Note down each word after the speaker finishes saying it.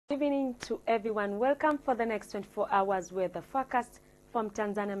Good evening to everyone. Welcome for the next 24 hours weather forecast from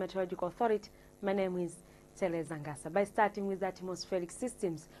Tanzania Meteorological Authority. My name is Thereza Ngassa. By starting with atmospheric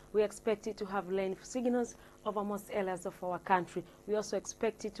systems, we expect it to have rainfall signals over most areas of our country. We also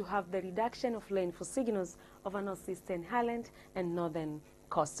expect it to have the reduction of rainfall signals over northeastern highland and northern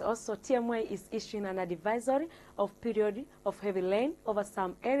coast. Also, TMA is issuing an advisory of period of heavy rain over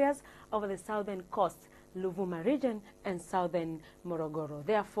some areas over the southern coast, Ruvuma region and southern Morogoro.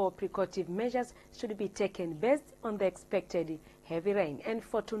 Therefore, precautive measures should be taken based on the expected heavy rain. And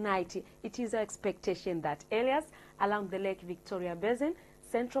for tonight, it is our expectation that areas along the Lake Victoria Basin,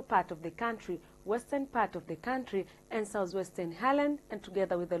 central part of the country, western part of the country, and southwestern highland, and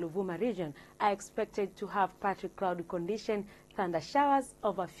together with the Ruvuma region, are expected to have partly cloudy condition, thunder showers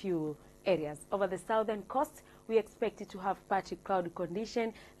over few areas. Over the southern coast, we expect it to have partly cloudy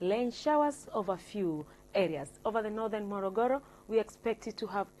condition, rain showers over few areas. Over the northern Morogoro, we expect it to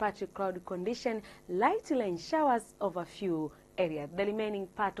have partly cloudy condition, light rain showers over few areas. The remaining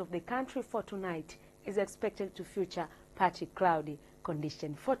part of the country for tonight is expected to feature partly cloudy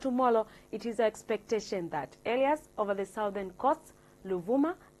condition. For tomorrow, it is our expectation that areas over the southern coast,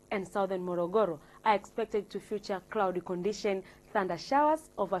 Ruvuma and southern Morogoro are expected to feature cloudy condition, thunder showers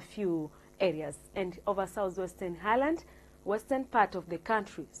over few areas. And over southwestern highland, western part of the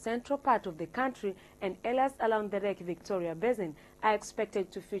country, central part of the country, and areas along the Lake Victoria Basin are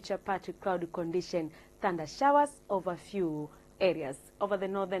expected to feature partly cloudy condition, thunder showers over few areas. Over the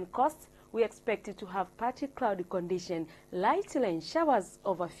northern coast, we expect it to have partly cloudy condition, light rain showers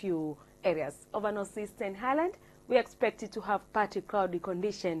over few areas. Over northeastern highland, we expect it to have partly cloudy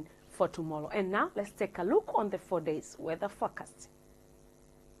condition for tomorrow. And now, let's take a look on the 4 days weather forecast.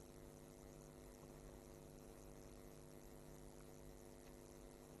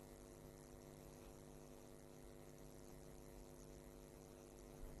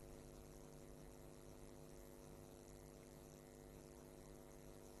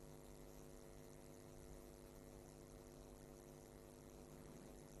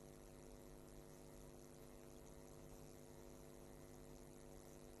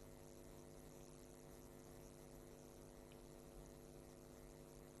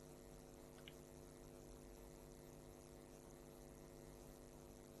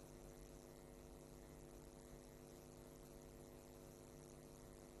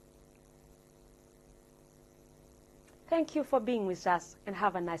 Thank you for being with us and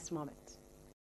have a nice moment.